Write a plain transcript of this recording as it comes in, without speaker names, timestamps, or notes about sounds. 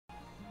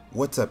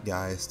What's up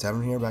guys,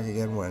 Tevy here back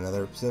again with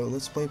another episode of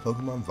Let's Play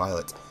Pokemon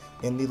Violet.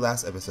 In the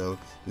last episode,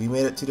 we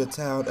made it to the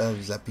town of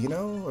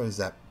Zappino, or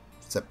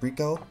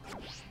Zaprico?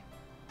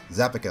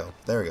 Zapico,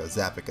 there we go,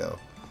 Zapico.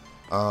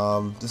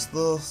 This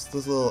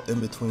little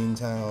in-between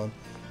town,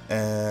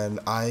 and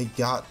I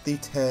got the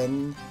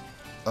 10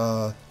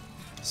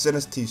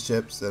 Sinistee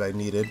ships that I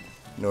needed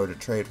in order to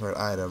trade for an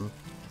item,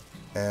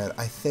 and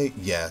I think,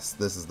 yes,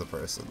 this is the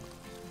person.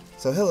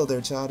 So hello there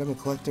child, I'm a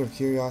collector of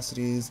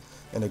curiosities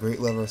and a great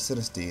lover of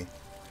Sinistee.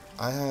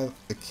 I have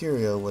a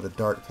curio with a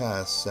dark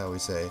past, shall we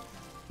say.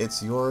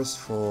 It's yours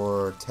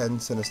for 10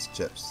 Sinistee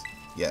chips.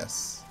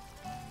 Yes.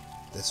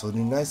 This will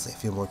do nicely. I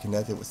feel more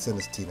connected with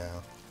Sinistee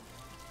now.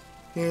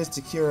 Here's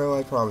the curio,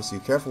 I promise you.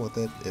 Careful with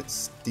it. It's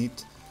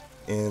steeped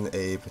in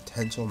a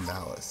potential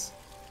malice.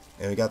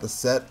 And we got the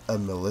set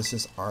of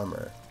malicious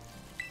armor.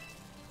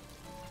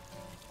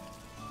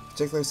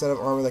 Particular set of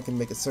armor that can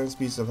make a certain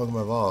species of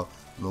Pokemon evolve.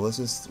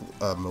 Malicious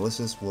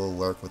will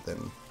lurk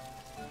within.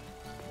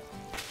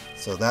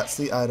 So that's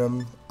the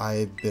item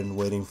I've been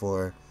waiting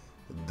for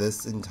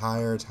this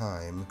entire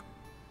time.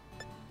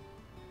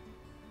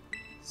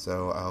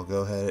 So I'll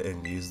go ahead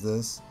and use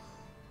this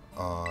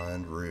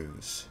on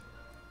Rouge.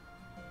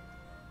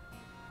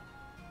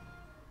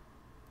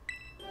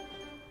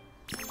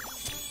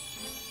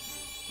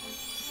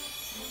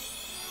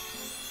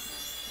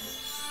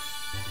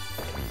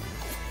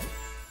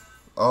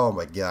 Oh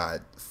my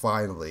god,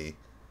 finally.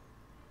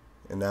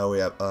 And now we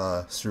have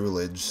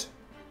Shroudledge.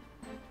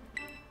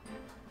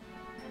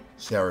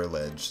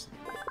 Showerledge.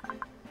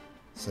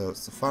 So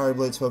it's the Fire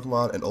Blades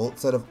Pokemon, an old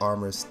set of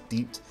armor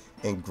steeped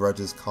in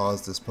grudges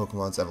caused this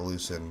Pokemon's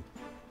evolution.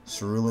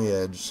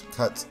 Shroudledge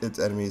cuts its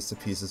enemies to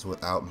pieces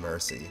without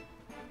mercy.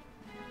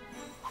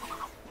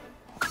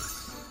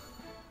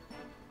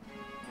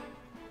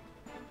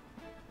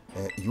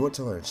 And you want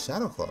to learn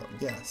Shadow Claw?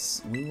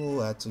 Yes, we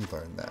will actually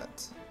learn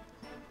that.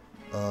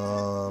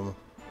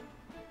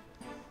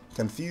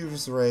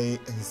 Confuse Ray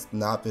has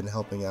not been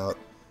helping out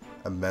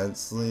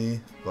immensely,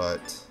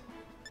 but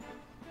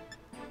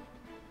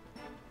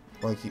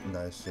I want to keep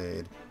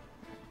Nightshade.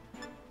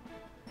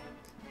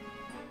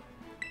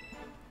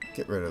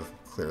 Get rid of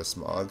Clear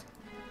Smog.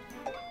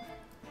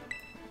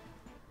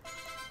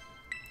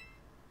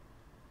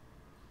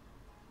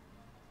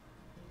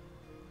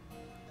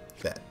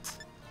 Bet.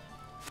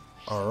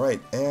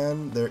 Alright,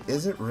 and there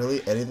isn't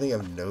really anything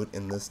of note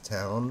in this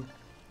town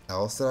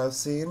else that I've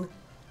seen.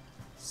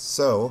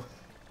 So,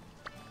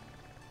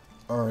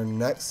 our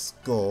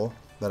next goal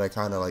that I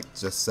kind of like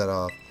just set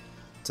off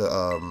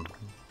to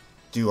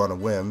do on a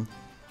whim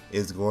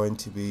is going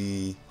to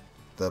be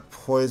the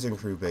Poison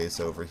Crew base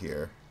over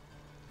here.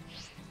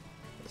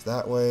 It's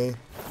that way.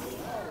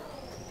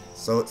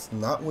 So let's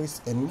not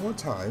waste any more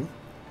time,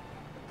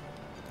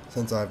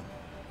 since I've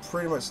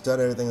pretty much done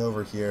everything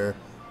over here.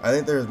 I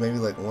think there's maybe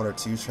like 1 or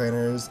 2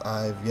 trainers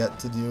I've yet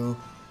to do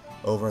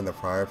over in the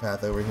prior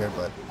path over here,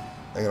 but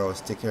I can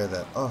always take care of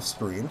that off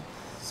screen.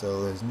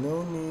 So there's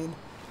no need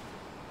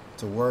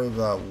to worry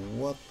about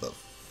what the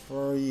f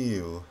are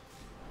you?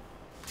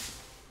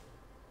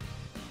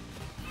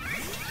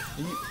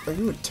 Are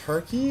you a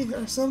turkey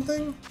or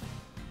something?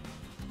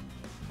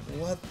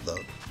 What the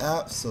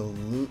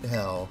absolute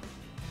hell?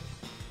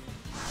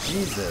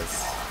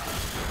 Jesus.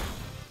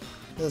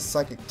 This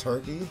psychic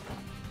turkey?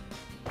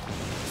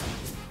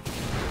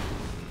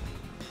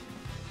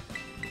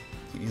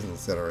 Keep using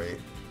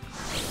Incinerate.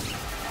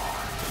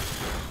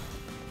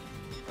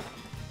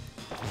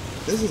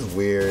 This is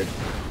weird.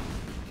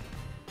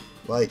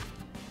 Like,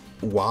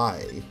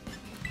 why?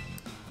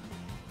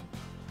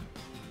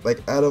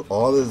 Like, out of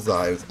all the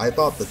designs, I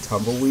thought the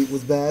Tumbleweed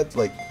was bad.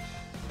 Like,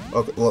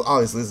 okay, well,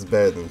 obviously this is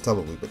better than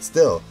Tumbleweed, but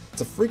still,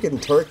 it's a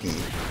freaking turkey.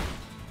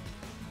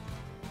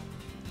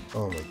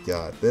 Oh my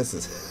god, this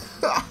is...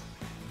 I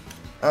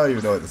don't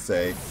even know what to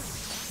say.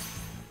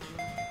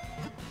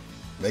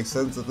 Makes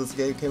sense that this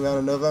game came out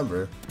in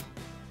November.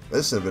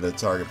 This should have been a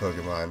target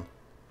Pokemon.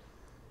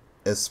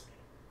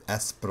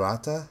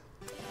 Esprata?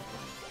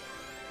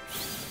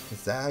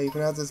 Is that how you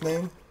pronounce his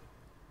name?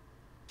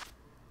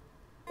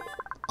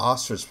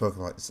 Ostrich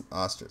Pokemon. It's an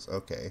ostrich,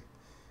 okay.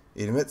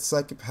 It emits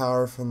psychic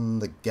power from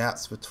the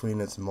gaps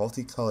between its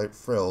multicolored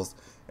frills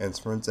and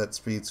sprints at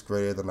speeds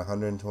greater than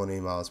 120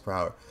 miles per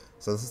hour.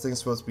 So this thing's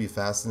supposed to be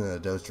faster than a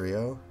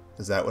Dodrio?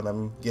 Is that what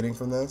I'm getting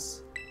from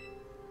this?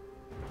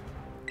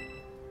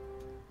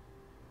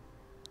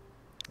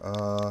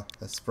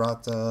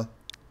 Esprata.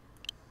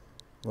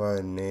 What do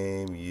I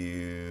name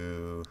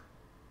you?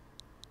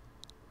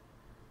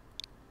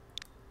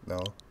 No.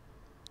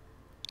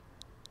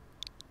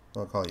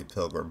 I'll call you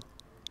Pilgrim.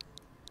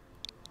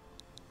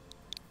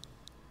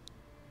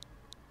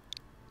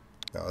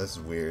 No, this is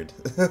weird.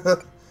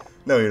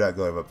 No, you're not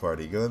going to my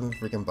party. Go in the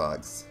freaking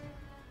box.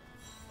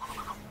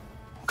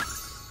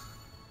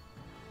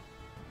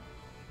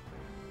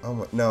 Oh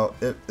my, no,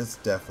 it's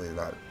definitely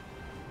not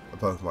a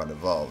Pokemon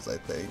Evolves, I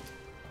think.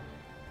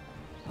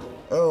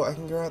 Oh, I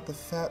can grow out the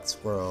Fat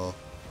Squirrel.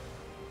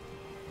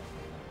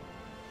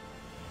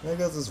 There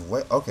goes this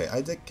whale. Okay,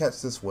 I did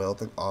catch this whale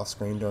thing off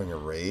screen during a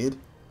raid.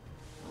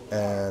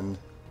 and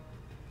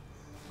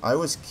I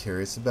was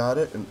curious about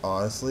it, and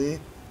honestly,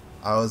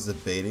 I was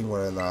debating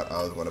whether or not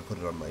I was going to put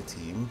it on my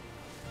team,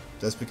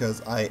 just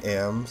because I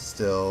am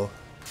still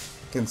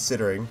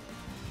considering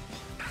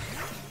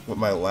what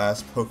my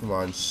last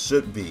Pokemon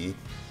should be,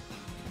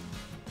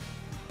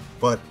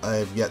 but I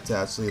have yet to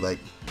actually like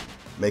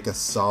make a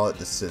solid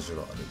decision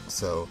on it.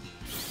 So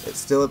it's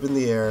still up in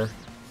the air.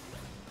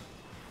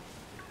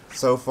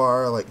 So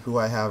far, like who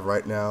I have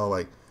right now,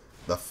 like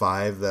the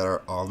 5 that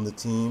are on the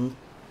team,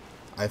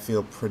 I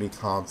feel pretty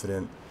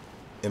confident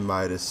in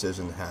my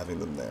decision having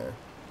them there.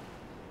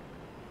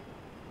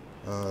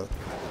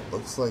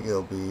 Looks like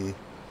it'll be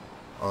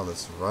on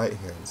this right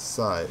hand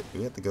side. Do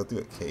we have to go through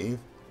a cave?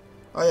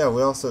 Oh yeah,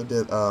 we also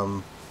did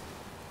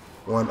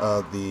one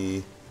of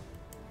the,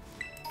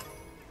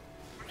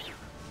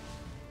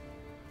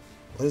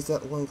 what is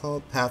that one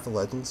called? Path of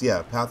Legends?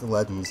 Yeah, Path of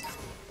Legends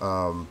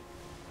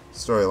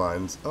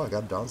storylines. Oh, I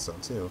got a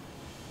Dawnstone too.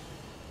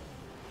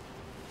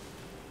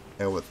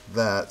 And with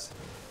that,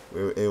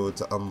 we were able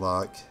to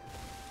unlock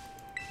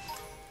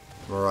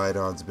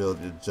Miraidon's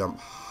ability to jump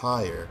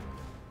higher.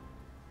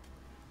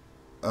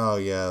 Oh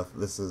yeah,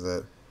 this is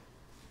it.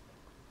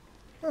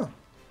 Huh.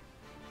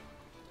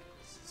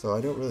 So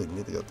I don't really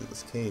need to go through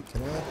this cave.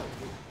 Can I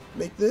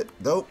make it?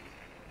 Nope.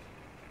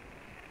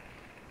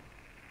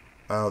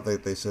 I don't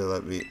think they should have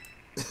let me.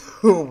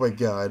 Oh my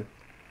god.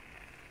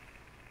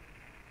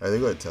 Are they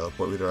going to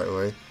teleport me the right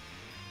way?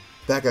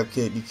 Back up,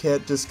 kid. You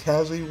can't just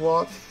casually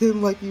walk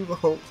in like you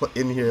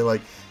in here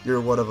like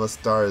you're one of us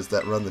stars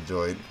that run the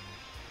joint.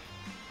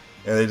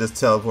 And they just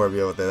teleport me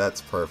over there.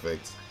 That's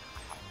perfect.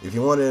 If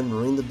you want in,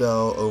 ring the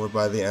bell over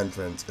by the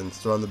entrance and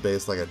storm the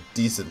base like a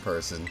decent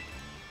person.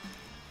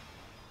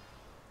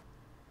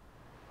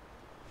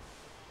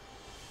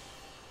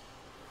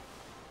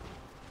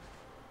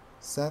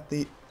 Is that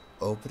the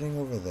opening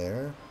over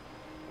there?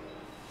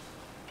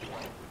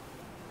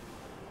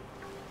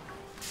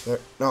 There.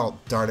 No,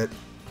 darn it.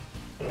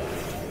 I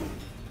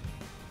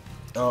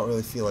don't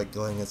really feel like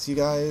going against you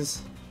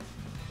guys.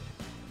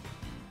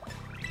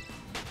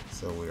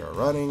 So we are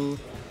running.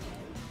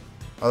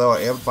 Although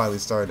I am finally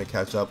starting to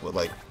catch up with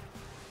like,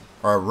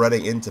 or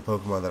running into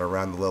Pokemon that are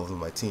around the levels of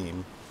my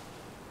team.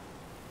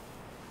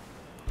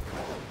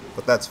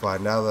 But that's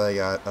fine. Now that I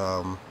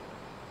got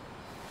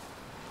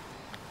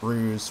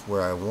Ruse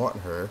where I want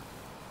her,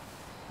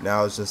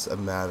 now it's just a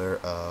matter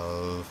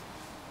of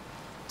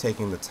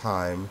taking the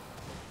time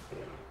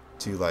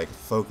to like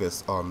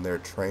focus on their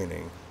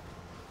training.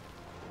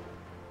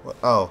 What?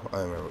 Oh,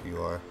 I remember what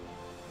you are.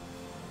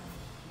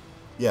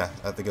 Yeah,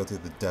 I have to go through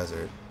the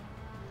desert.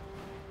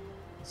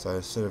 So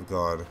I should have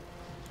gone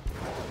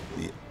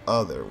the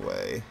other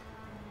way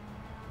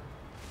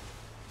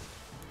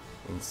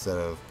instead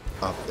of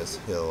up this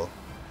hill.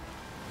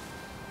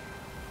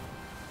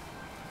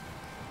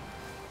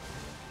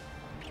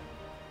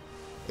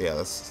 Yeah,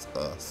 that's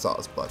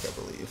Saw's Buck, I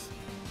believe.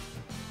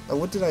 Oh,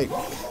 what did I...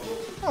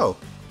 Oh,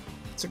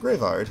 it's a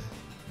Graveyard.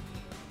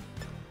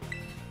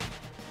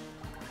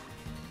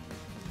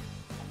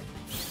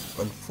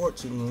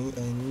 Unfortunately,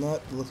 I'm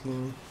not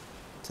looking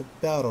to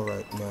battle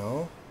right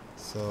now,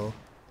 so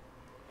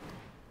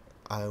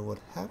I would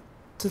have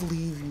to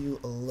leave you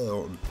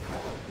alone.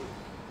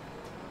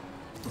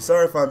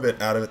 Sorry if I'm a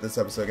bit out of it this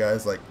episode,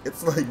 guys. Like,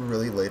 it's like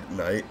really late at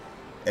night,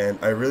 and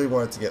I really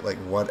wanted to get like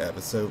one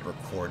episode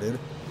recorded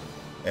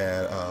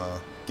and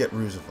get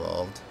Rouge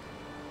evolved.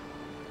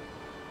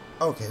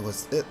 Okay,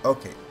 was it?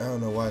 Okay, I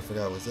don't know why I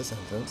forgot it was this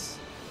entrance.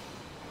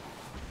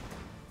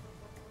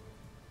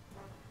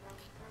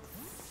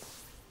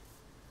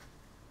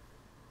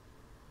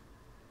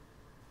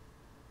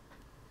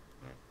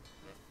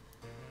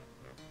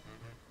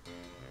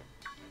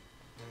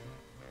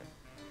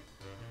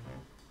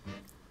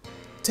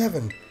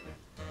 Tevin!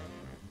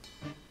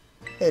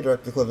 Hey,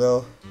 Director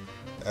Clavel.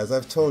 As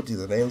I've told you,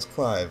 the name's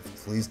Clive.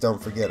 Please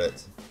don't forget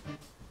it.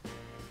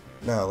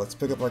 Now, let's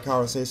pick up our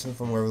conversation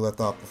from where we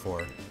left off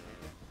before.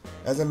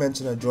 As I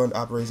mentioned, I joined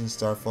Operation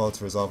Starfall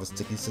to resolve a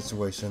sticky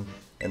situation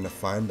and to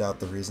find out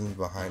the reasons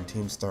behind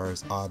Team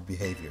Star's odd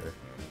behavior.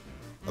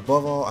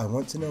 Above all, I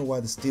want to know why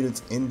the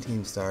students in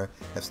Team Star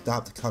have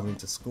stopped coming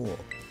to school.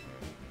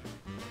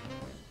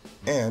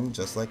 And,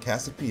 just like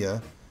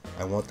Cassiopeia,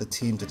 I want the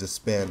team to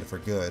disband for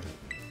good.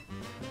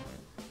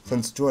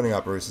 Since joining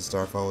Operation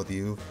Starfall with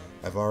you,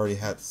 I've already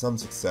had some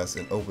success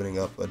in opening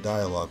up a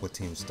dialogue with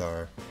Team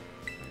Star.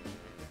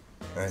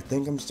 And I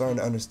think I'm starting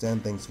to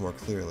understand things more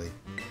clearly.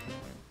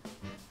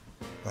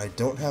 But I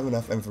don't have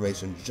enough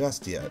information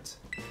just yet.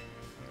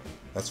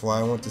 That's why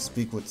I want to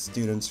speak with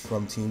students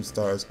from Team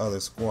Star's other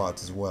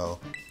squads as well.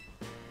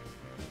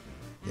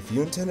 If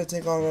you intend to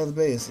take on another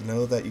base,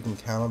 know that you can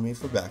count on me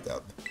for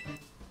backup.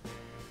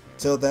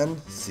 Till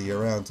then, see you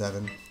around,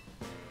 Tevin.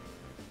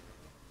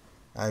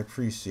 I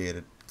appreciate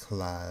it,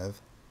 Clive.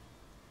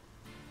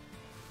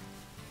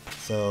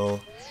 So,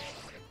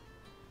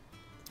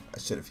 I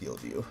should have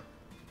healed you.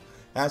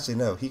 Actually,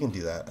 no, he can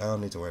do that. I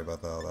don't need to worry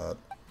about all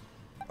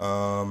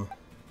that.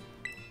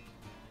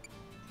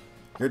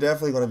 You're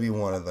definitely going to be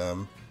one of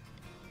them.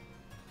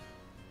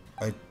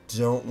 I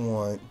don't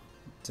want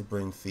to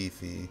bring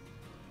Fifi.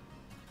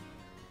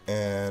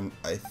 And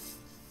I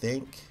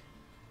think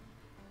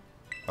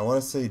I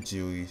want to say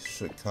Dewey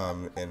should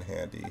come in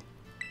handy.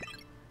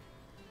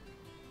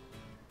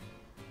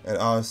 And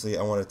obviously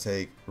I want to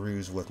take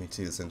Rouge with me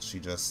too since she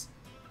just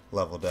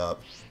leveled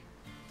up.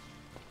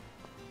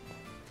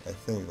 I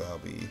think that'll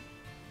be...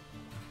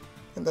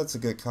 And that's a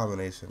good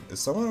combination. Is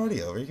someone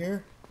already over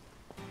here?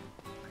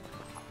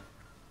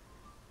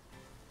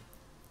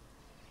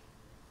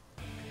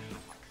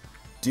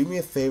 Do me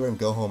a favor and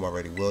go home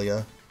already, will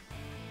ya?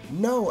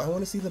 No, I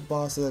want to see the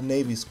boss of the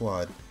Navy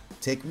squad.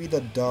 Take me to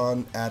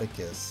Don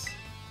Atticus.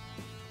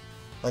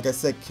 Like I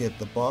said, kid,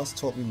 the boss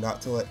told me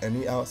not to let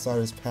any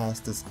outsiders pass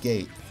this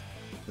gate.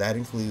 That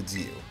includes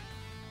you.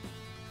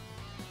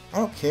 I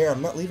don't care,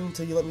 I'm not leaving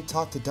until you let me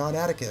talk to Don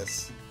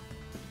Atticus.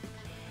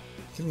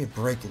 Give me a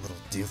break, you little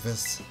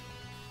doofus.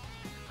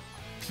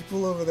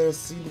 People over there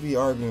seem to be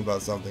arguing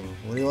about something.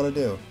 What do you want to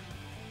do?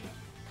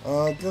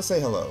 Go say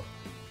hello.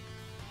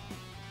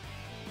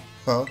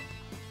 Huh?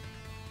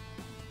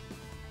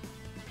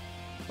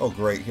 Oh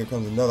great, here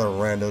comes another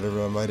rando to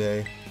ruin my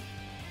day.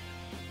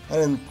 I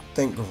didn't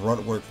think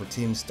grunt work for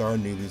Team Star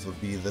newbies would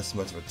be this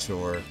much of a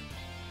chore.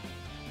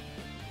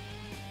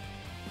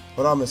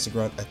 Hold on, Mr.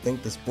 Grunt, I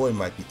think this boy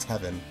might be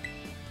Tevin.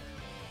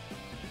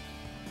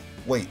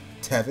 Wait,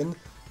 Tevin?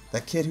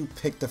 That kid who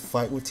picked a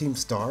fight with Team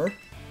Star?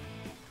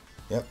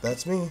 Yep,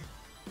 that's me.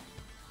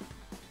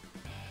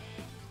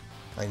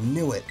 I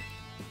knew it.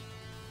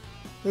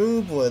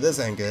 Oh boy, this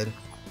ain't good.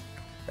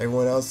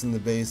 Everyone else in the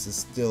base is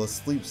still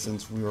asleep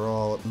since we were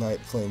all at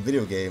night playing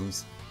video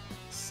games.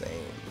 Same.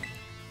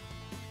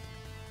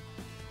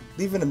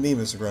 Leave it to me,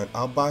 Mr. Grunt.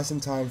 I'll buy some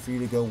time for you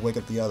to go wake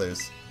up the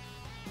others.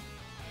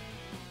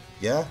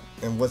 Yeah?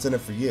 And what's in it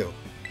for you?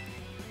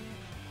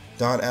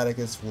 Don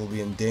Atticus will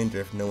be in danger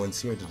if no one's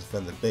here to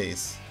defend the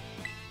base.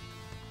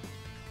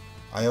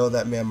 I owe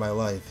that man my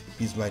life.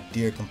 He's my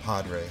dear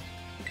compadre.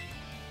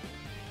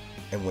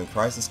 And when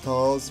crisis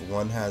calls,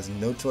 one has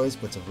no choice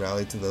but to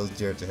rally to those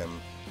dear to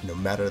him, no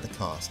matter the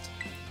cost.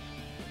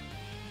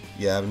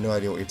 Yeah, I have no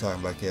idea what you're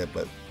talking about, kid,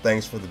 but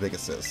thanks for the big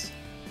assist.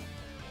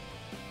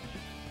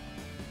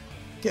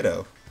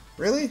 Kiddo,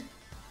 really?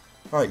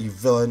 Alright, you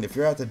villain, if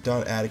you're after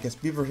Don Atticus,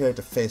 be prepared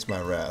to face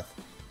my wrath.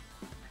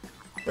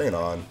 Bring it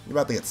on. You're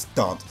about to get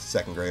stomped,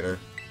 second grader.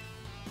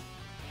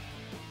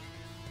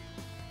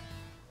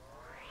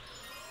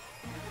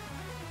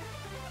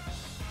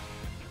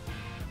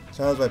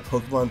 Challenged by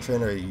Pokemon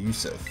trainer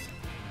Yusuf.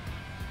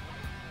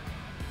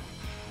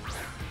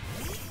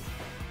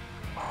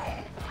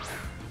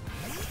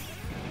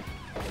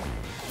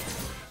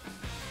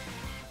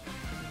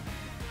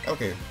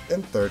 Okay,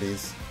 in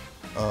 30s.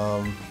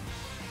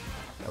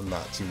 I'm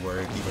not too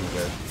worried even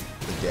with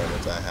the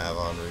damage I have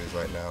on Rouge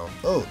right now.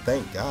 Oh,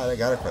 thank God I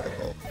got a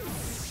critical.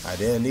 I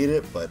didn't need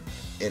it, but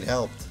it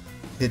helped.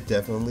 It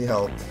definitely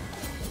helped.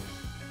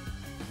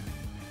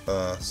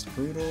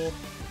 Squirtle.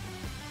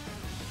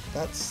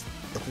 I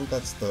think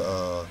that's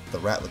the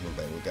rat looking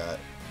thing we got.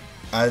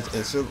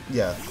 It should,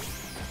 yeah.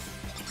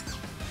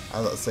 I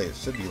was about to say it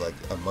should be like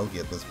a monkey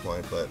at this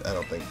point, but I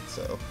don't think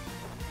so.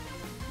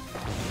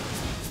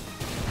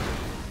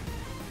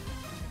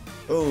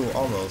 Oh,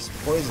 almost.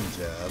 Poison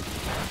jab.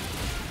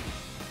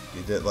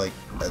 You did like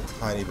a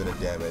tiny bit of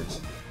damage.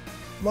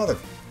 Mother,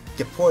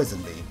 you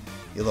poisoned me,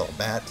 you little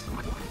bat.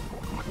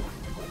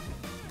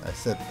 I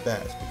said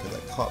bat because I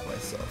caught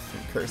myself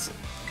from cursing.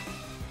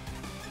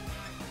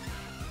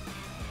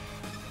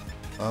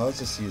 Let's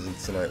just use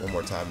Incinerate one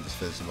more time and just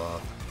finish him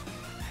off.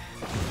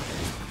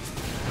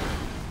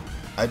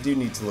 I do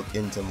need to look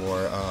into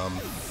more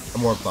a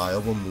more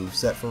viable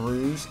moveset for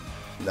Rouge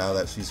now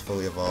that she's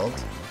fully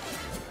evolved.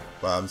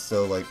 But I'm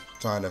still like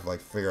trying to like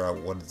figure out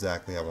what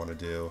exactly I want to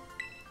do.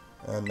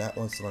 And Nat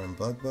wants to learn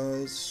Bug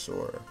Buzz?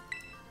 Sure.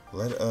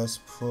 Let us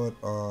put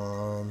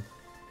on...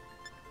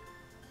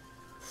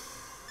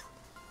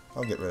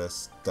 I'll get rid of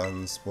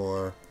Stun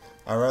Spore.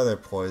 I'd rather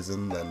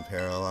Poison than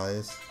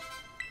Paralyze.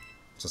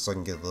 Just so I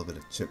can get a little bit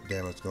of chip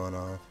damage going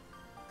on.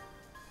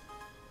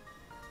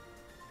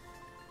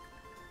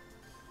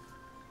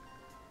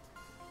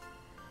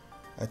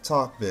 I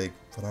talk big,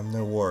 but I'm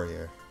no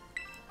warrior.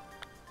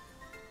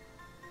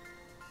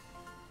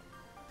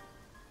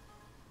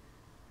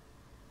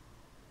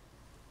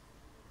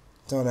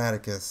 Don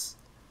Atticus,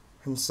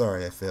 I'm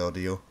sorry I failed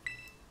you.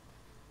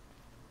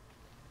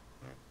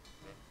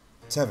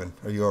 Tevin,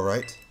 are you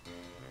alright?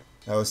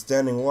 I was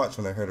standing watch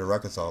when I heard a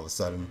ruckus all of a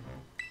sudden.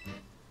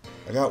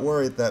 I got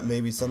worried that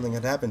maybe something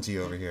had happened to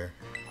you over here.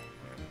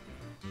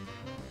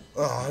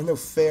 Oh, no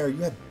fair, you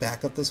had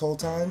backup this whole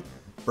time?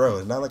 Bro,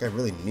 it's not like I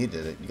really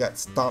needed it. You got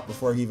stopped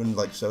before he even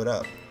like showed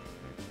up.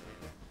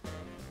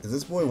 Is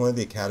this boy one of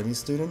the Academy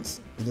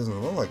students? He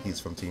doesn't look like he's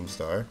from Team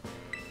Star.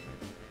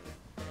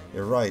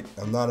 You're right,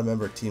 I'm not a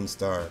member of Team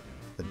Star,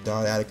 but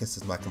Don Atticus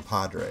is my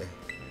compadre.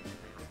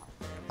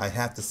 I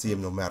have to see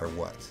him no matter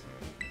what.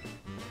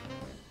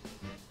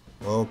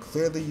 Well,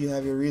 clearly you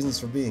have your reasons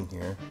for being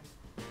here.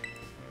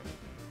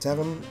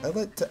 Tevin, I'd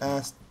like to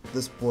ask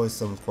this boy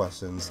some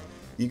questions.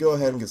 you go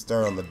ahead and get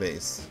started on the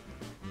base.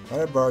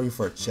 Might I borrow you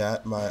for a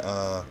chat,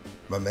 my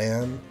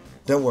man?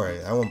 Don't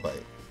worry, I won't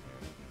bite.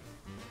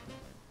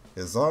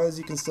 As long as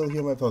you can still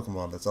heal my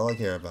Pokemon, that's all I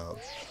care about.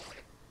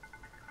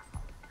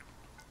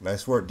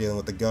 Nice work dealing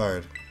with the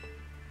guard.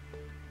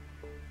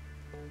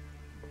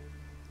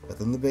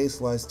 Within the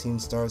base lies Team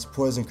Star's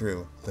Poison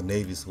Crew, the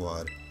Navy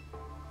Squad.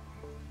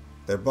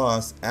 Their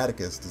boss,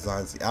 Atticus,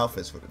 designs the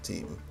outfits for the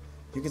team.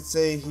 You could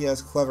say he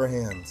has clever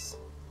hands.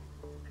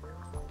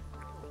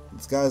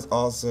 This guy is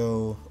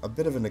also a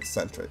bit of an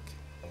eccentric.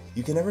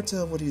 You can never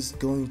tell what he's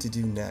going to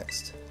do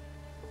next.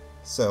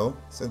 So,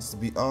 since it's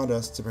beyond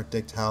us to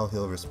predict how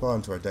he'll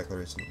respond to our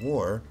declaration of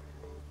war,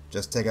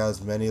 just take out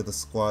as many of the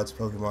squad's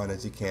Pokemon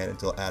as you can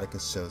until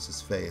Atticus shows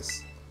his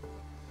face.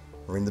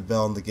 Ring the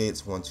bell on the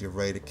gates once you're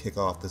ready to kick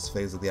off this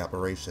phase of the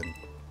operation.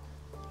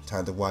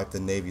 Time to wipe the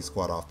Navy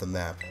Squad off the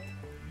map.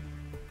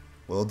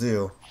 Will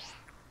do.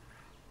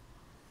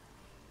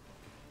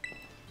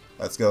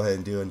 Let's go ahead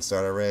and do it and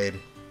start our raid.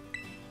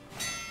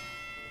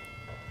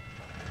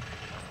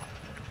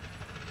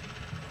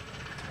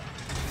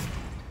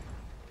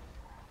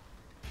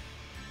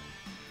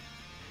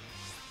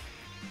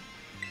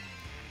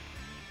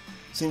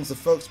 Seems the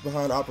folks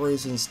behind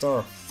Operation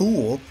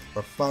Starfall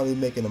are finally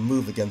making a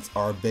move against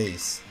our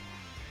base.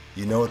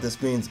 You know what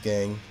this means,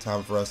 gang.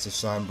 Time for us to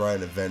shine bright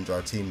and avenge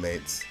our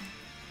teammates.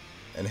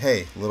 And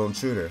hey, little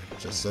intruder,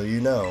 just so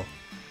you know,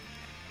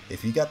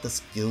 if you got the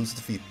skills to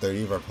defeat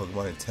 30 of our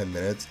Pokemon in 10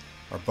 minutes,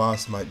 our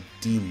boss might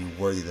deem you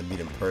worthy to meet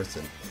in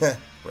person. Heh,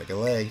 break a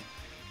leg.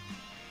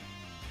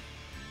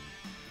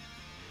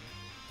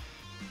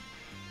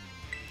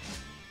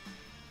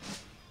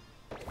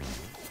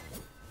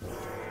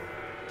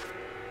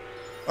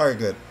 Alright,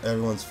 good.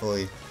 Everyone's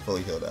fully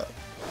healed up.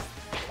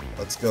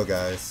 Let's go,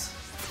 guys.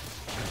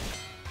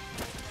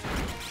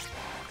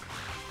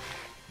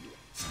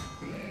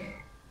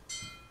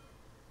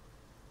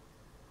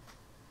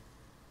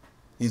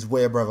 He's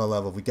way above our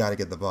level. We gotta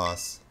get the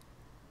boss.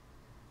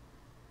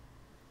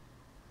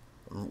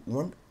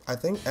 I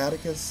think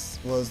Atticus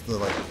was the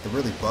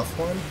really buff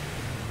one.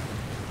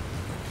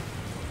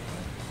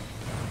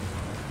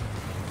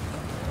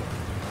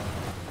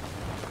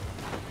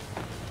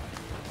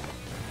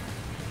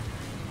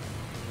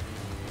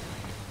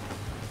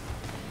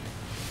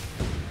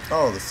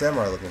 Oh, the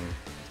samurai looking.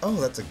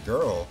 Oh, that's a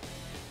girl.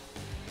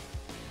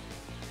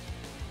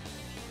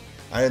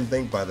 I didn't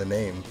think by the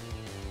name.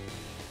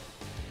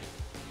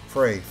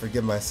 Pray,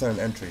 forgive my sudden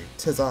entry.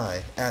 'Tis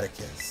I,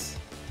 Atticus.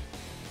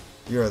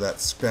 You're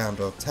that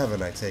scoundrel Tevy,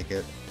 I take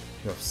it.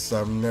 You have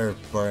some nerve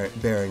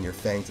bearing your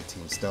fangs at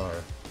Team Star.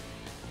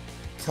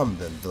 Come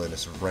then,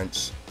 villainous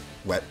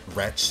wet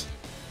wretch.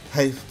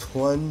 I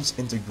plunge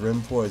into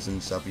grim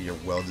poison shall be your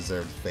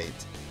well-deserved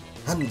fate.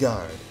 On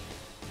guard.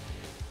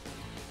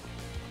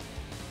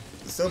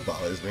 It still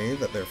bothers me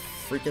that their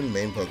freaking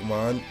main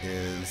Pokemon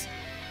is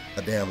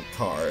a damn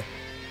car.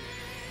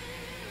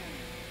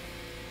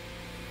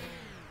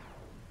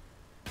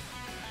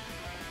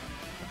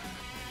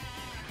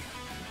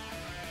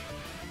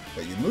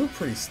 But you move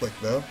pretty slick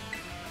though.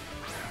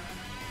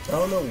 I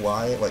don't know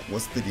why,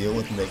 what's the deal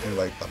with making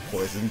the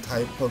poison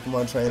type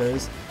Pokemon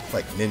trainers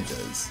like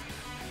ninjas?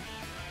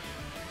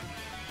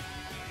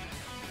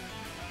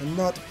 And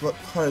not what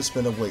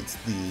punishment awaits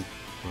thee,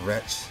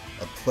 wretch.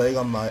 A plague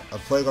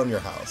on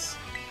your house.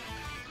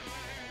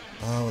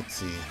 Let's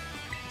see.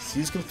 Let's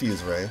use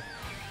Confuse Ray.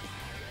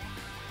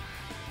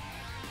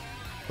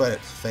 But it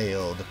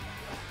failed.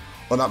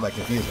 Well, not my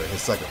Confuse Ray,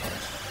 his Sucker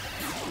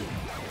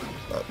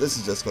Punch. This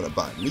is just gonna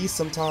buy me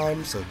some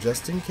time, so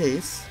just in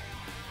case.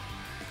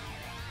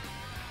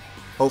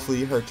 Hopefully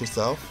you hurt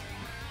yourself.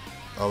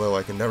 Although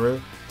I can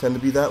never tend to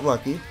be that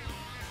lucky.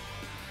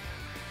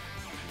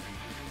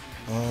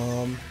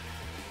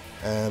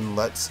 And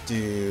let's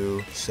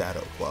do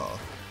Shadow Claw.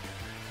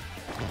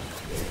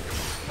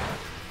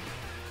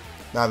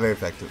 Not very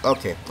effective.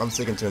 Okay, I'm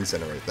sticking to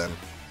Incinerate then.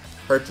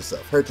 Hurt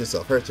yourself, hurt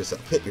yourself, hurt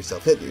yourself, hit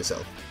yourself, hit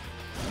yourself.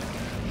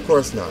 Of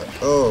course not.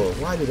 Oh,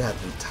 why did it have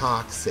to be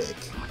toxic?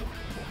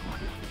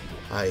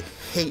 I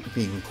hate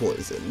being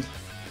poisoned.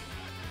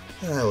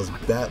 And I was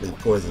badly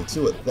poisoned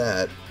too at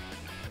that.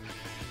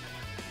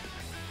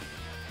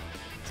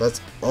 So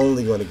that's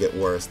only going to get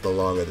worse the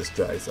longer this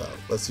drags out.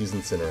 Let's use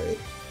Incinerate.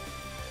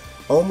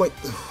 Oh my,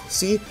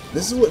 see,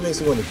 this is what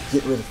makes me want to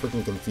get rid of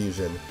freaking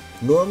Confusion.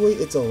 Normally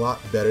it's a lot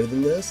better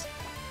than this.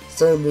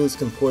 Certain moves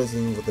can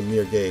poison with a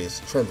mere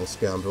gaze. Tremble,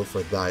 scoundrel,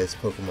 for thy's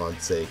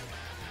Pokemon's sake.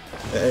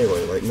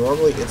 Anyway,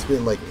 normally it's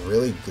been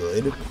really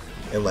good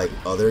in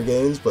other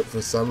games, but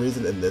for some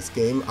reason in this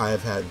game I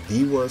have had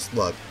the worst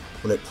luck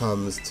when it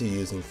comes to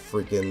using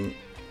freaking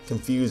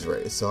Confuse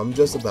Ray. So I'm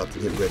just about to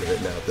get rid of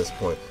it now at this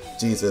point.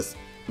 Jesus,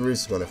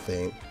 Roost is gonna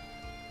faint.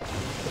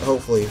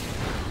 Hopefully.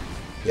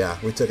 Yeah,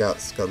 we took out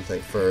Skuntank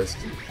first,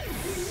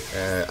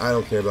 and I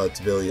don't care about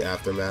its ability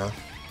Aftermath,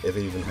 if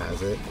it even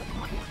has it,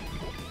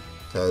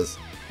 because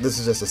this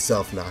is just a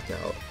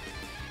self-knockout,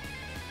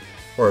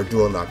 or a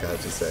dual knockout, I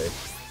should say.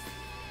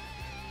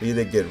 We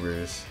did get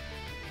Rouge,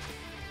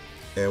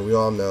 and we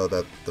all know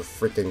that the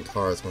freaking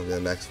car is going to be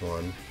the next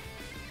one.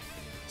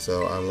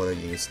 So I want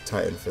to use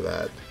Titan for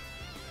that.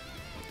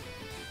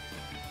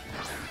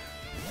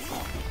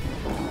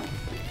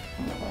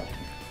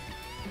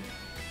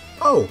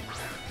 Oh!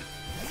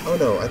 Oh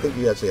no, I think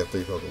you actually have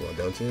 3 Pokemon,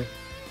 don't you?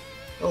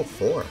 Oh,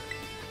 4.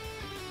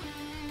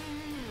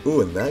 Ooh,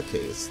 in that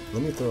case,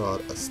 let me throw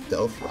out a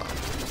Stealth Rock.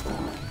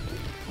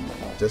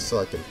 Just so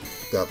I can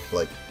got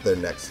like their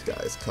next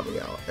guys coming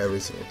out every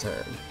single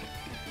turn.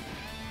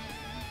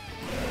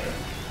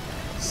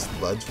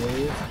 Sludge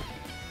Wave.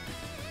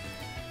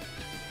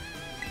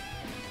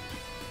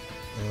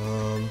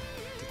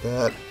 Did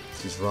that.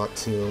 Just Rock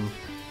Tomb.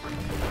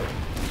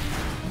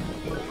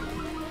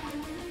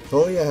 If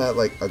only I had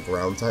like a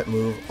ground type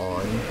move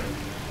on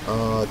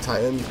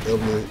Titan, it'll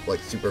be like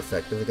super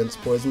effective against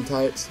poison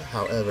types.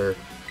 However,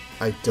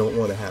 I don't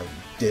want to have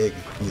Dig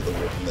be the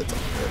one that's on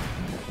it.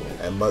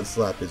 And Mud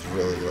Slap is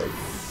really like,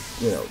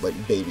 you know,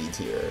 like baby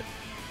tier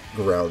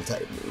ground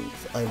type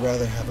move. I'd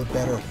rather have a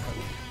better one.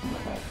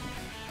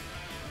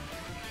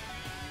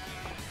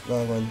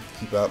 Now I'm going to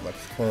keep out my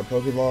current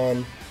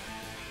Pokemon.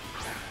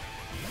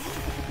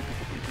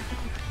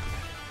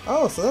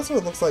 Oh, so that's what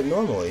it looks like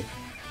normally.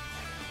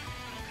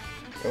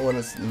 And when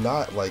it's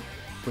not like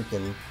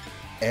freaking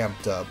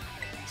amped up.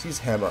 Let's use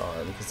Hammer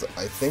Arm, because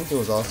I think there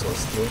was also a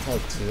Steel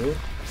type too.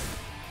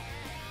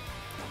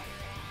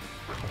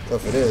 So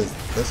if it is,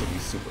 this would be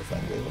super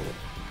effective.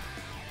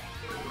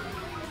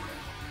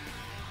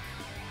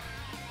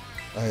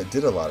 It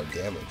did a lot of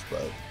damage,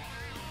 but it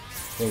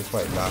didn't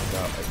quite knock it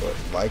out like I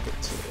would like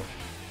it to.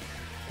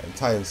 And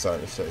Titan's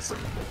starting to show some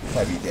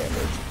heavy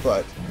damage,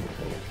 but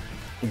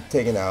we've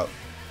taken out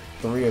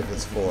 3 of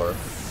his 4.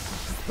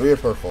 3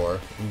 of her 4.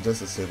 I'm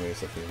just assuming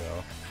it's a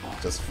female,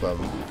 just from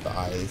the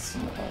eyes.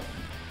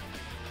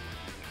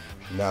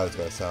 Now he's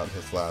gonna sound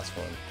his last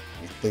one.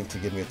 You think to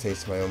give me a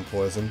taste of my own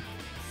poison?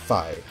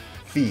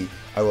 Feed.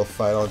 I will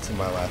fight on to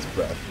my last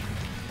breath.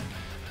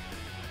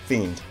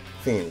 Fiend.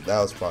 That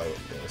was probably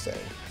what they were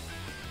saying.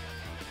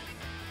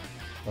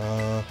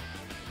 I'm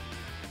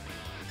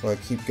gonna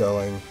keep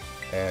going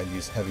and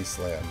use Heavy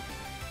Slam.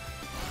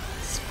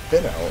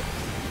 Spin out.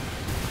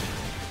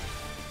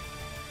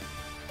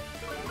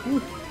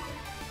 Whew.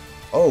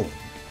 Oh,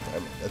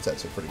 damn, that's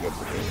actually pretty good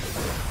for me.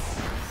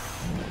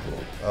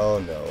 Oh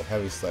no,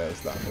 Heavy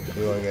Slam's not gonna be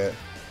doing it.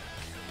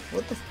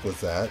 What the f was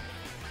that?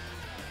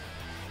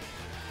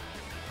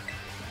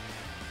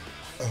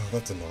 Oh,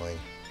 that's annoying.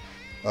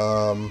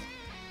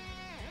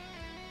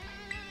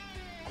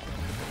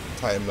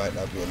 Titan might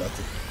not be enough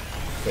to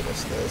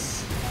finish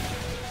this.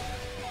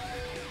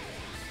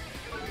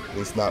 At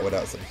least not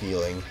without some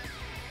healing.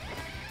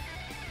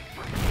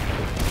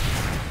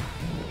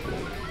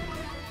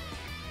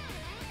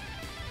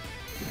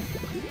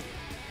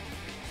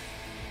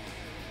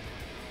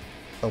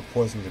 Oh,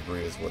 Poison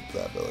Debris is what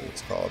that ability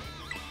is called.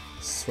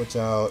 Switch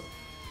out.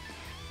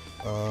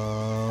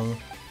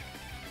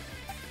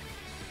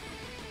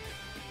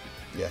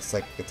 Yeah,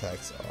 psychic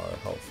attacks are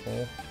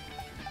helpful.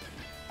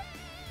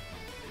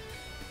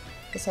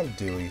 Let's have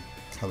Dewey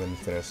come and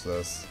finish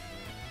this.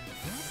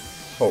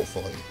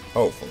 Hopefully.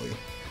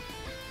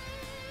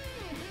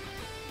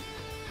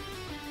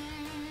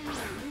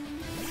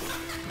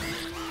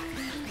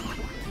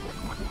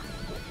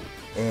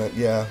 And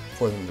yeah,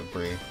 Poison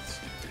Debris. It's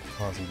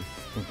causing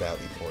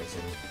badly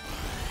poison.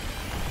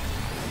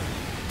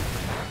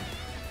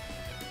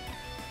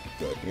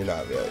 Good, you're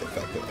not really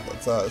effective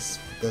against us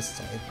this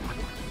time.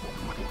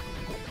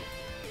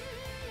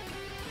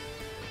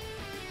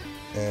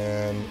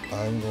 And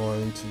I'm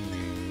going to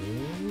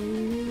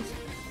use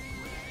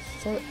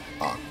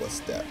Aqua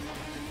Step.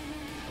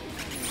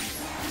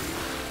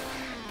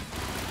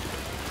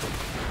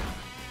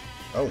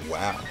 Oh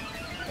wow,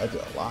 that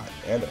did a lot,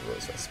 and it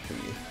rose my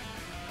speed.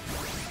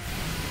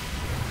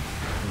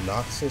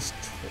 Noxious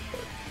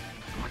Trigger.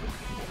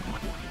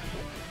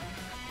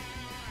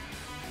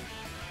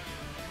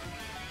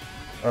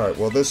 Alright,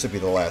 well this should be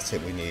the last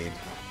hit we need.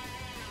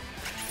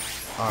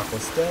 Aqua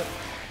Step.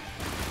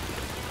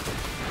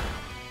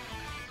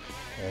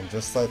 And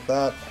just like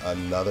that,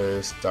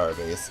 another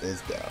Starbase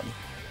is down.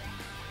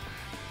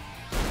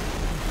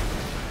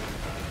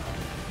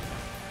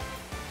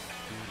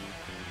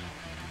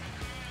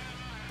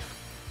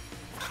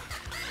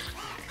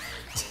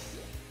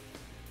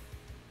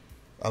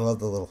 I love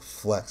the little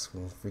flex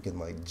when it freaking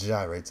like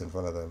gyrates in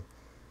front of them.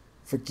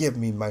 Forgive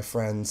me, my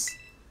friends.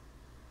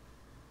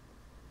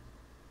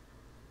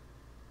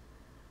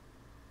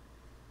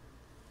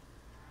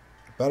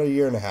 About a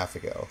year and a half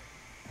ago.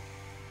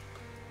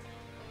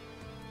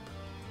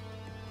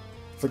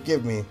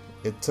 Forgive me,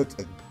 it took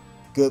a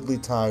goodly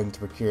time to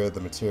procure the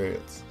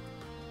materials.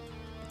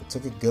 It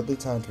took a goodly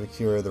time to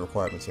procure the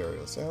required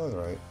materials. Yeah, that's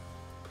right.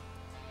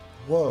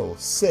 Whoa,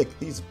 sick,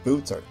 these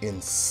boots are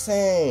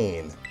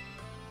insane!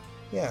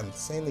 Yeah,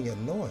 insanely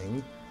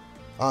annoying.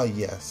 Ah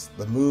yes,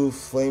 the move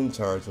Flame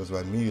Charge was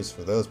my muse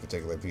for those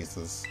particular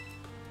pieces.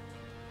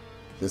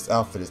 This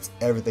outfit is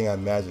everything I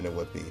imagined it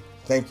would be.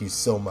 Thank you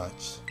so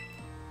much.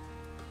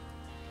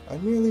 I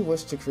merely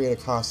wish to create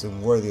a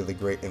costume worthy of the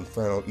great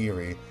Infernal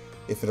Eerie.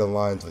 If it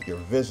aligns with your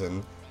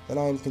vision, then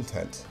I am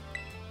content.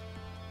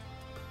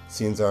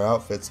 Since our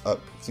outfit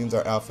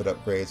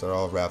upgrades are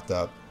all wrapped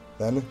up,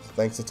 then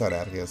thanks a ton,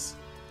 Atticus.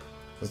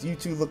 With you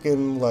two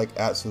looking like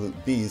absolute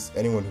beasts,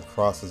 anyone who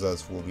crosses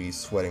us will be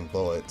sweating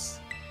bullets.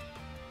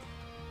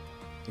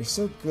 You're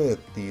so good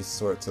at these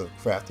sorts of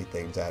crafty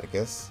things,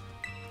 Atticus.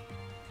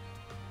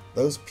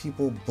 Those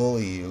people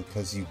bully you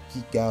because you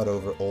geek out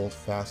over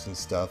old-fashioned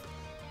stuff.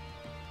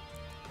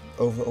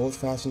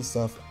 Old-fashioned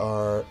stuff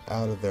are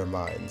out of their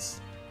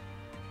minds.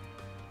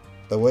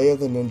 The way of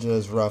the ninja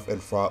is rough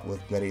and fraught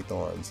with many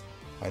thorns.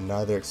 I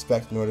neither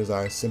expect nor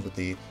desire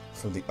sympathy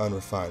from the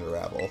unrefined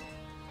rabble.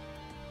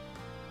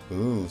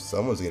 Ooh,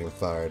 someone's getting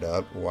fired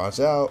up. Watch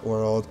out,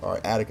 world. Our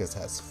Atticus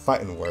has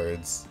fighting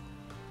words.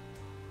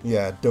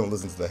 Yeah, don't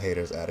listen to the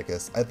haters,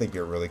 Atticus. I think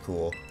you're really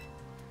cool.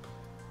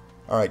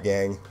 Alright,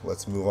 gang.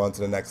 Let's move on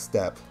to the next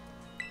step.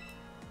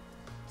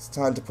 It's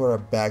time to put our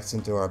backs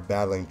into our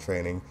battling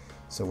training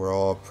so we're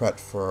all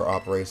prepped for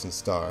Operation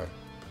Star.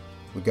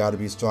 We gotta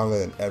be stronger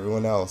than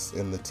everyone else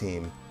in the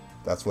team.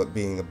 That's what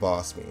being a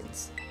boss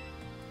means.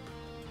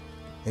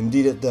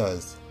 Indeed it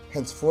does.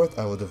 Henceforth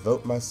I will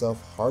devote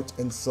myself heart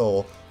and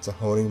soul to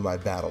honing my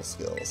battle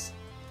skills.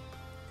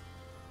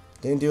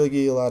 Didn't do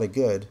you a lot of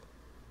good.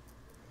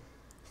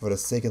 For the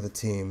sake of the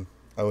team,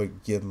 I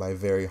would give my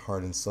very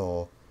heart and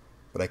soul,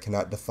 but I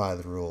cannot defy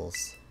the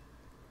rules.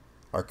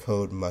 Our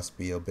code must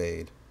be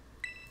obeyed.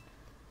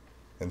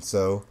 And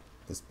so,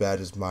 this badge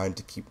is mine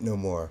to keep no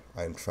more.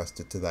 I entrust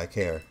it to thy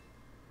care.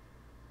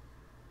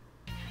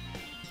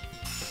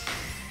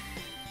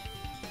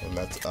 And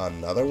that's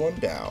another one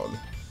down.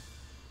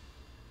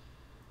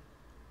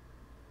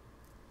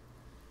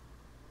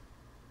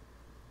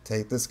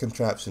 Take this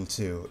contraption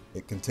too.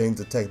 It contains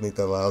a technique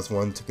that allows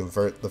one to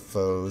cover the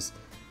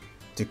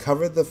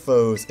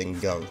foes in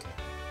gunk.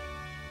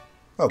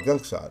 Oh,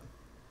 gunk shot.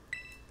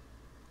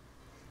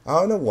 I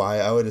don't know why,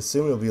 I would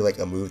assume it would be like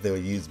a move they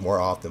would use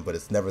more often, but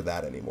it's never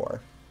that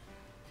anymore.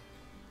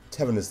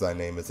 Tevy is thy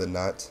name, is it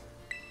not?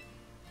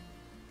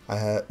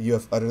 You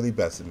have utterly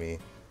bested me,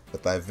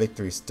 but thy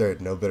victory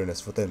stirred no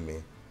bitterness within me.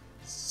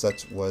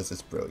 Such was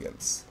its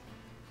brilliance.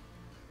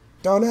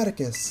 Don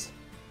Atticus!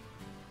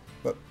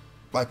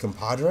 My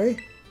compadre?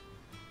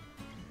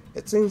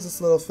 It seems this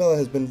little fella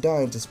has been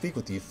dying to speak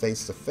with you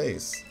face to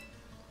face.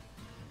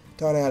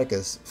 Don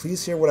Atticus,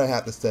 please hear what I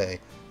have to say.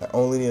 I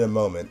only need a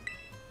moment.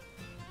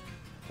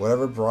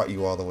 Whatever brought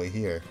you all the way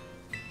here?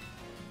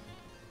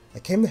 I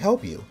came to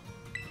help you.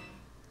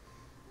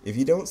 If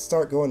you don't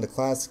start going to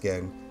class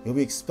again, you'll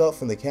be expelled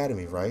from the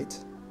academy, right?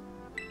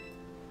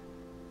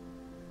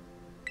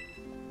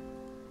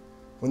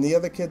 When the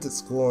other kids at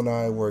school and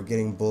I were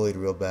getting bullied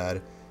real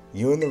bad,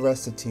 you and the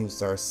rest of Team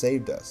Star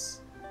saved us.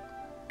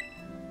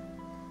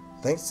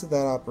 Thanks to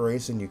that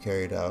operation you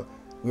carried out,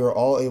 we were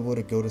all able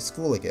to go to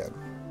school again.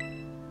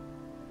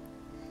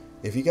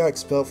 If you got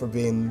expelled for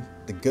being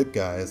the good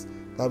guys,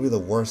 that would be the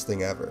worst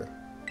thing ever.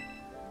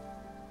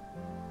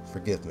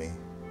 Forgive me.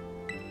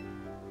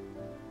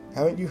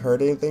 Haven't you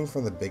heard anything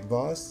from the big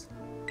boss?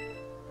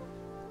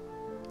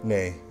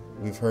 Nay,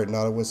 we've heard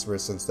not a whisper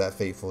since that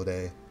fateful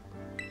day.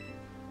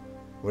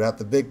 Without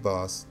the big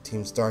boss,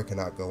 Team Star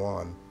cannot go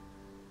on.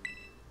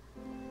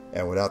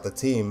 And without the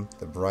team,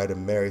 the bright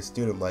and merry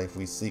student life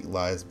we seek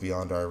lies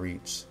beyond our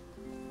reach.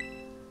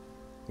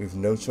 We've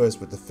no choice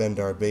but to defend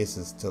our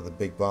bases till the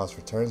big boss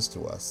returns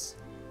to us.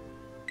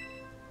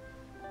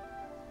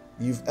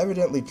 You've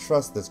evidently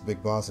trust this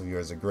big boss of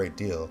yours a great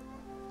deal.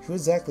 Who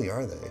exactly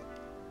are they?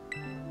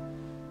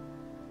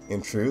 In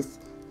truth,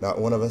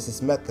 not one of us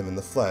has met them in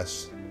the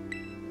flesh.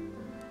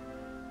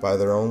 By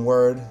their own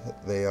word,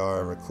 they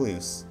are a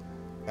recluse.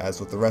 As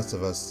with the rest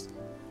of us,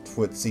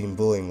 'twould seem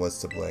bullying was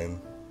to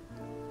blame.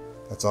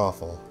 That's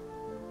awful.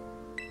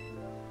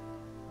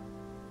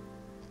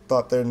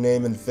 Thought their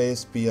name and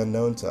face be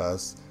unknown to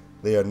us,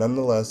 they are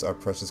nonetheless our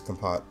precious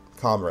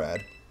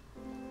comrade.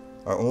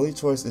 Our only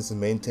choice is to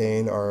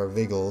maintain our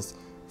vigils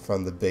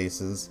from the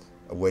bases,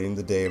 awaiting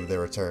the day of their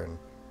return.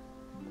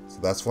 So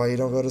that's why you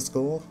don't go to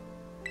school?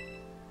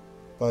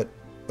 But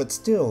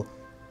still,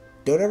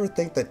 don't ever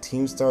think that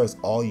Team Star is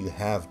all you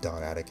have,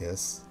 Don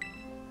Atticus.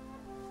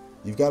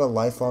 You've got a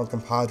lifelong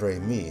compadre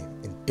in me,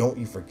 and don't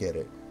you forget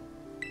it.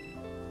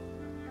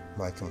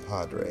 My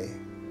compadre.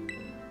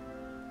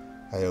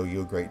 I owe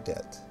you a great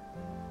debt.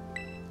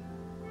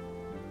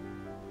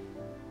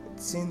 It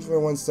seems we're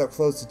one step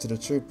closer to the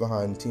truth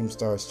behind Team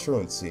Star's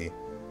truancy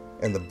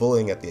and the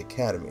bullying at the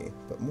academy,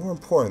 but more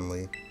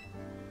importantly,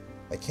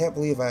 I can't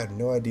believe I had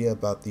no idea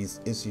about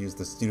these issues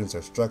the students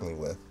are struggling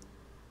with.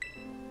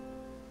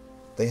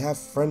 They have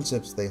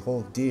friendships they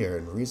hold dear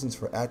and reasons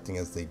for acting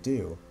as they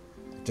do.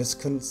 I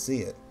just couldn't see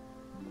it.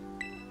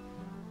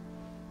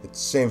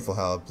 It's shameful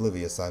how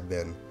oblivious I've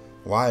been.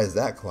 Why is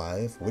that,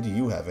 Clive? What do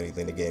you have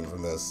anything to gain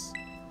from this?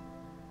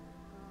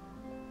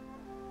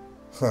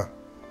 Huh.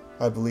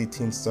 I believe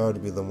Team Star to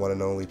be the one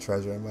and only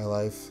treasure in my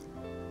life.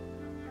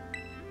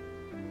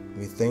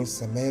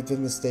 Methinks I may have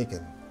been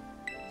mistaken.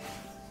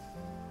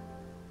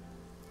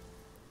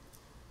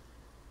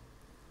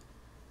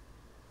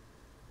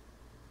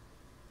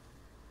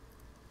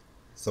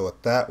 So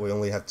with that, we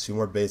only have 2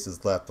 more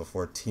bases left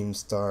before Team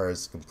Star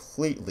is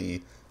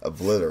completely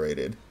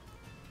obliterated.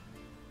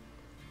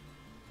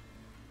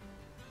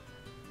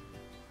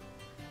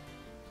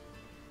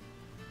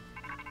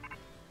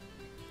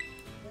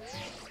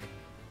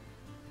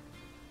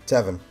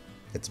 Tevin,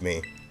 it's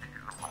me.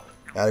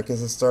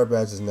 Atticus' star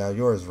badge is now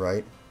yours,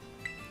 right?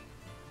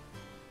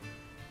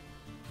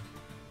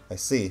 I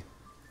see.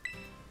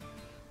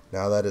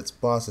 Now that its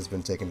boss has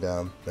been taken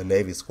down, the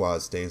Navy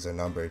squad's days are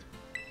numbered.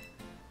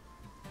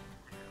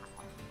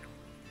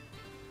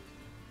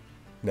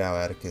 Now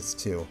Atticus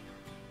too.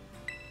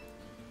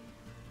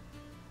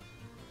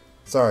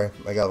 Sorry,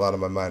 I got a lot on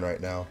my mind right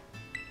now.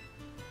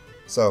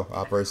 So,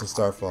 Operation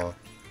Starfall.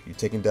 You've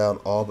taken down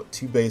all but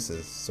 2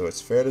 bases, so it's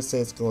fair to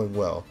say it's going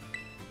well.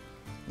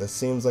 This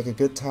seems like a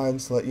good time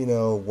to let you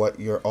know what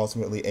you're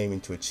ultimately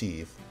aiming to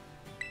achieve.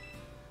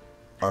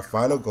 Our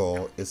final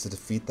goal is to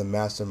defeat the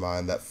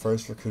mastermind that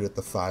first recruited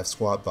the 5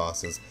 squad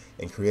bosses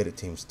and created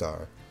Team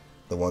Star,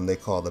 the one they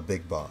call the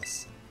Big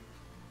Boss.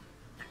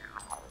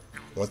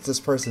 What's this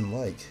person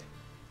like?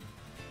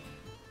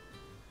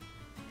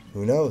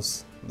 Who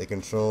knows? They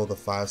control the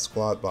 5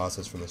 squad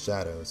bosses from the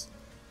shadows.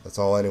 That's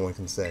all anyone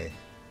can say.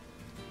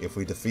 If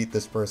we defeat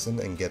this person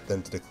and get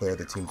them to declare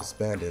the team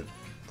disbanded,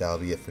 that'll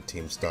be it for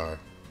Team Star.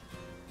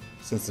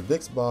 Since the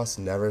Big Boss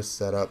never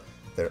set up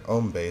their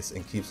own base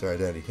and keeps their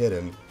identity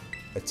hidden,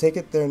 I take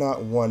it they're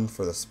not one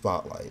for the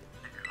spotlight.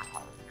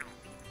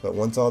 But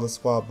once all the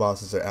squad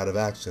bosses are out of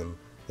action,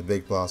 the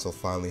Big Boss will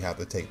finally have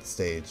to take the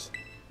stage.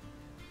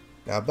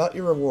 Now about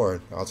your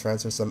reward, I'll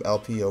transfer some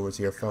LP over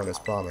to your phone as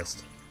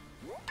promised.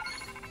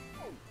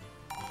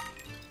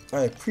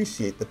 I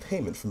appreciate the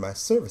payment for my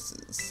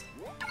services.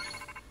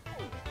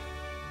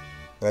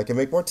 I can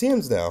make more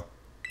teams now.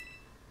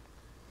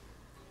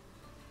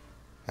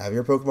 Have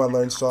your Pokemon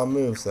learn strong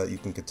moves so that you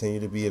can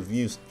continue to be of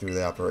use through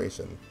the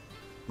operation.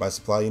 My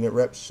supply unit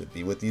rep should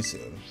be with you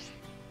soon.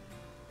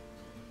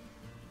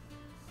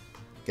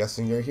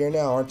 Guessing you're here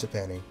now, aren't you,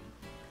 Penny?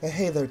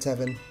 Hey there,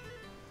 Tevin.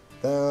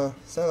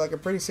 Sounded like a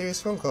pretty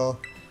serious phone call.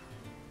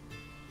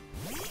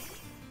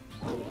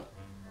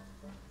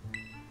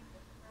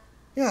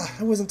 Yeah,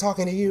 I wasn't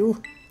talking to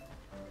you.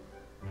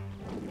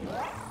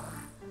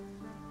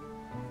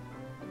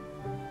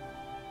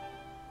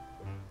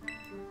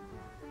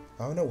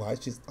 I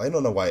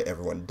don't know why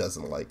everyone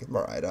doesn't like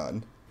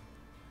Miraidon.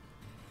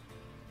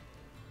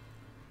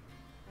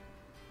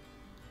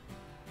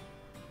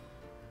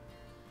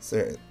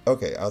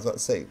 Okay, I was about to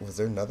say, was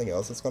there nothing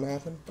else that's gonna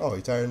happen? Oh,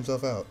 he tired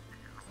himself out.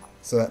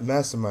 So that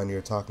mastermind you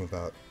were talking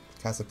about,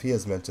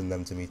 Cassiopeia's mentioned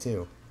them to me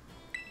too.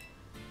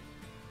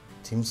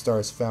 Team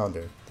Star's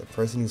founder, the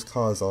person who's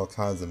caused all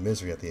kinds of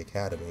misery at the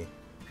Academy.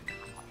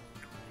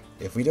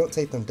 If we don't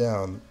take them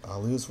down,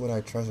 I'll lose what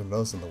I treasure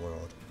most in the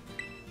world.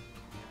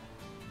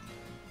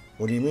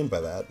 What do you mean by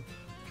that?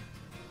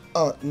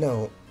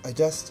 No, I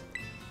just...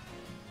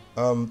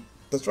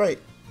 that's right.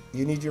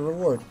 You need your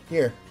reward.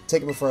 Here,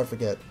 take it before I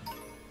forget.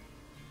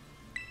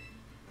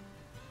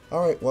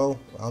 Alright, well,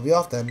 I'll be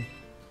off then.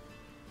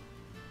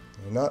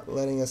 You're not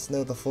letting us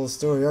know the full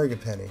story, are you,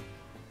 Penny?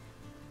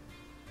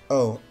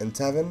 Oh, and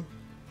Tevin?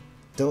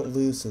 Don't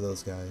lose to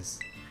those guys.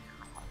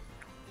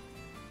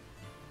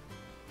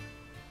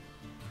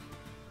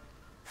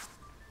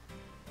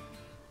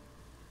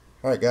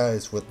 Alright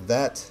guys, with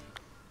that,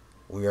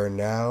 we are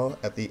now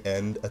at the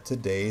end of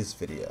today's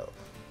video.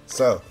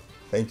 So,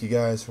 thank you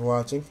guys for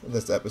watching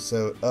this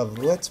episode of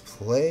Let's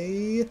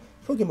Play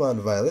Pokemon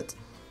Violet.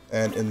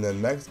 And in the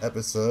next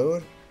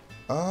episode,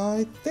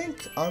 I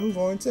think I'm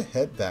going to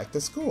head back to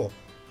school.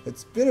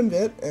 It's been a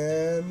bit,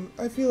 and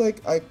I feel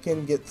like I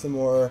can get some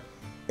more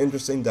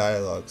interesting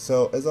dialogue.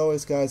 So, as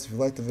always guys, if you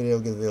liked the video,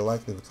 give the video a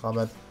like, leave a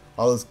comment.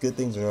 All those good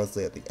things are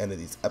mostly at the end of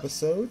these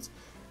episodes.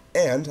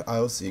 And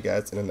I will see you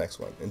guys in the next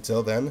one.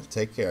 Until then,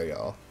 take care,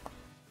 y'all.